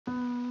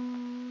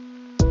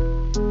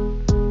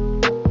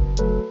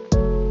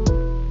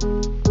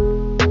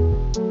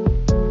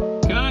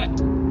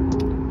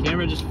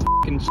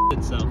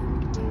shit, so.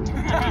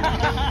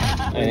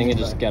 I think it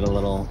just got a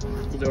little...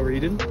 It's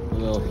overheated? A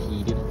little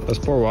heated. Let's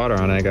pour water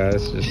on it,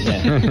 guys. Just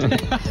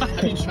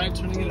Have you tried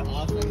turning it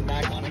off and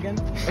back on again?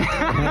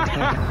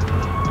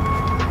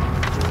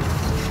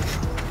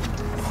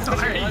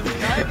 Sorry.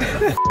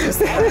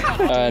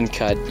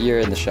 Uncut. You're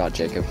in the shot,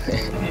 Jacob.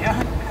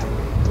 Yeah.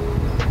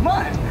 Come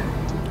on.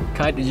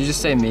 Kai, did you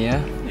just say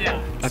Mia?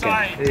 Yeah. Okay.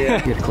 Sorry. Yeah.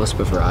 You get a close-up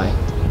of her eye.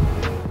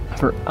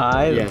 Her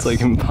eye? Yes. That's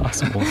like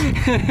impossible.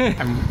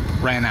 I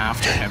ran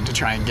after him to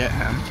try and get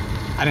him.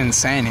 I didn't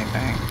say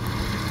anything.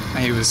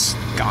 He was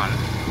gone.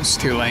 It was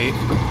too late.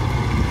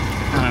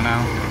 I don't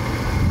know.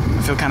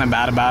 I feel kind of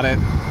bad about it.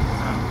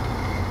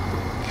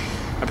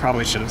 I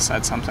probably should have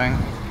said something,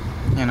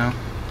 you know?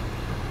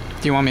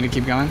 Do you want me to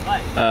keep going?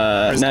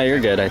 No, you're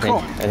good, I think.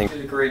 Cool. I think. You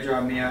did a great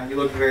job, Mia. You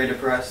look very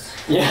depressed.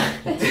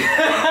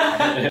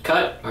 Yeah.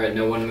 Cut. Alright,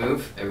 no one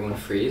move. Everyone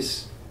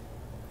freeze.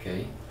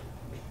 Okay.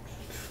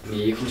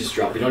 Mia, you can just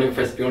drop. You don't even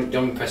press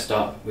don't press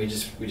stop. We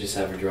just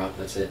have her drop,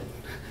 that's it.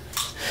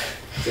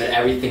 So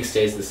everything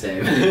stays the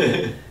same.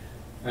 Alright,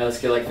 let's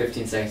get like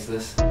 15 seconds to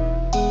this.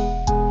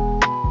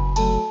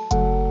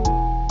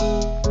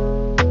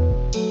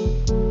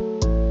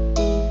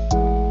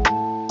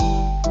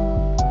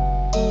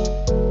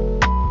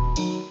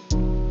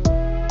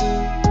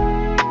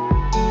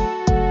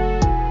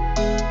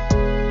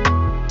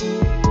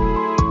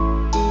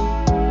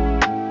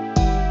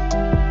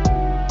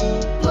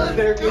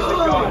 There is a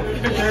God.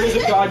 There is a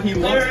God. He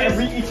loves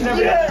each and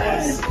every one of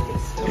us.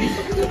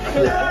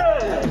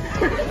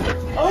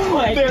 Oh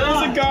my There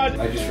god! is a God.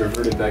 I just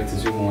reverted back to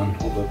Zoom 1.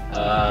 Hold up.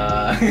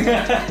 Yeah,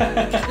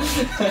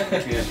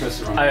 press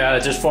the wrong. I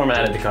just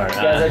formatted the card.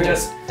 Guys, I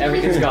just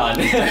everything's gone.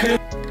 Damn,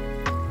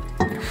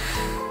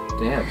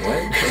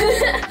 what?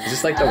 Is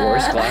this like the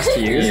worst glass to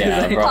use?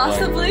 Yeah,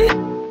 Possibly. Turn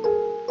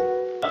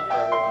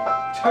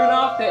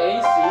off the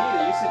AC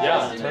that you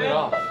suggested. Yeah, turn it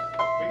off. We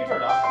can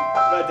turn it off.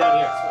 But down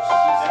here. It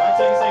might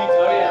take a second to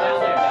Oh yeah, down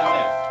there.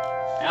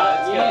 Alex,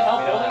 you need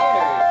help holding it or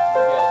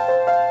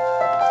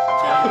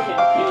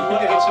You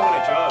need to get someone a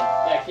job.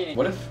 yeah, Keenan.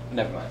 What if?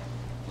 Never mind.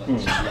 I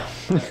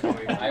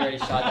already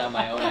shot down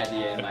my own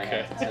idea in my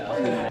head.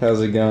 So. how's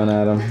it going,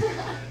 Adam?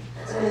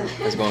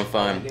 It's going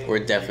fine. We're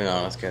definitely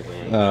on a schedule.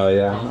 Oh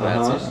yeah.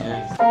 That's it.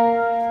 Yeah.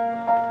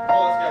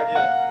 Oh, let's go,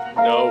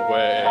 yeah. No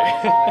way.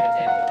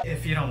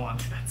 If you don't want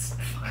to, that's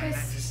fine. I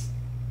just...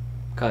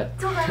 Cut.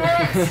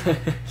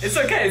 It's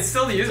okay, it's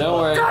still usable.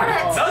 Don't worry.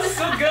 That was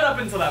still good up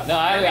until that point. No,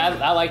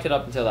 I liked it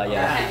up until that.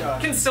 Yeah.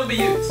 It can still be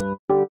used.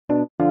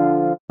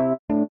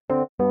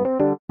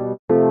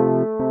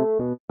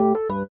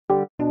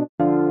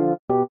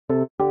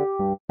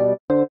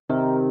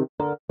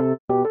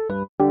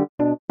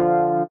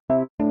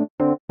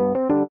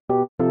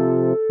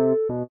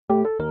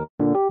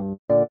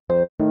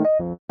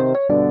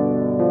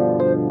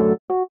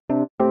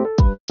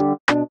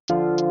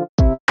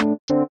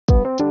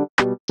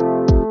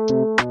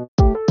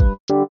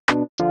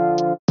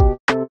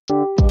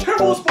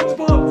 Careful,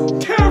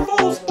 SpongeBob!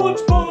 Careful,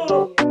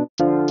 SpongeBob!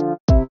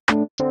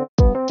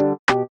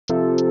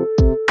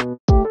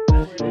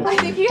 I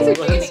think you guys are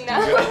cheating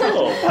now.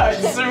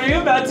 So are we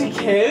about to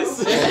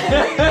kiss?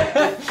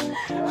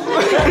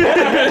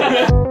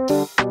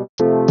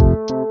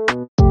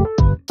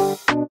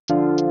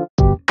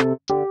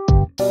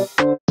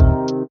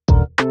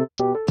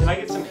 Can I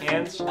get some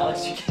hands?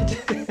 Alex, you can't.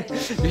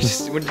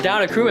 We're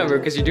down a crew member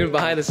because you're doing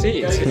behind the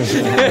scenes.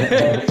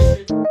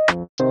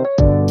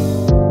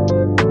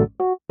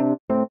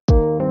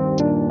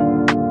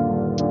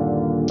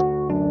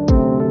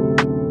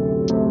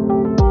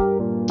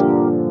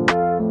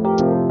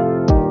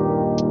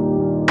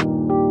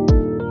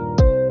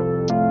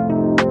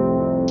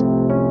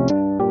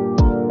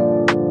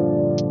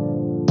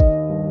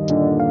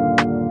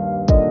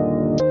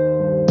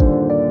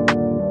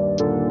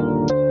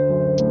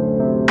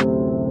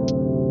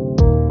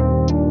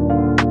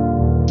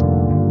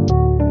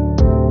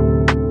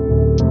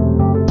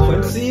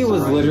 Quincy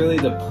was literally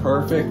the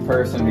perfect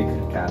person we could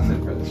have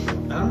casted for this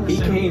film. He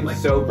came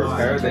so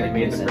prepared that he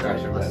made the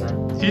production better.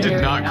 He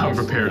did not come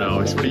prepared,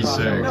 Alex. What are you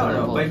saying?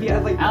 No, but he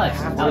had like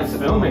Alex,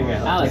 filming it.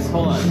 Alex,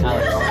 hold on,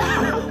 Alex.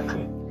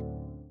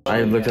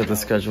 I looked at the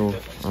schedule.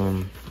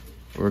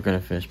 We're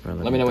gonna finish by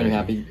Let me know when you're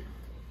happy.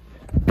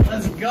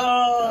 Let's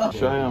go!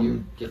 Should I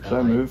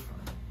move?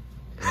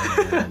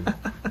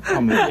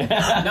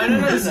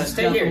 No,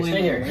 stay here,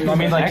 stay here. I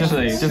mean, like, just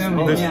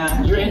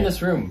Yeah. You're in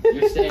this room.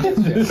 You're staying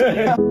in this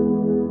room.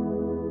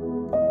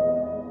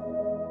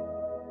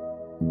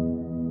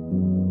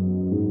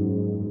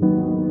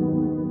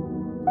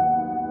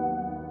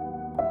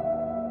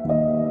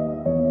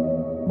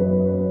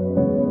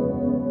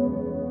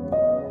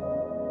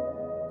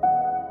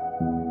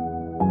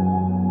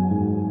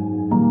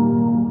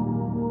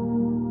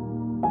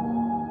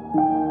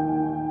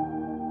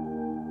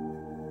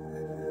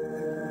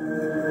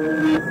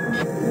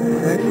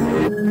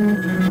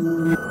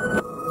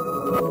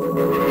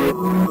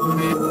 Thank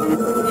you.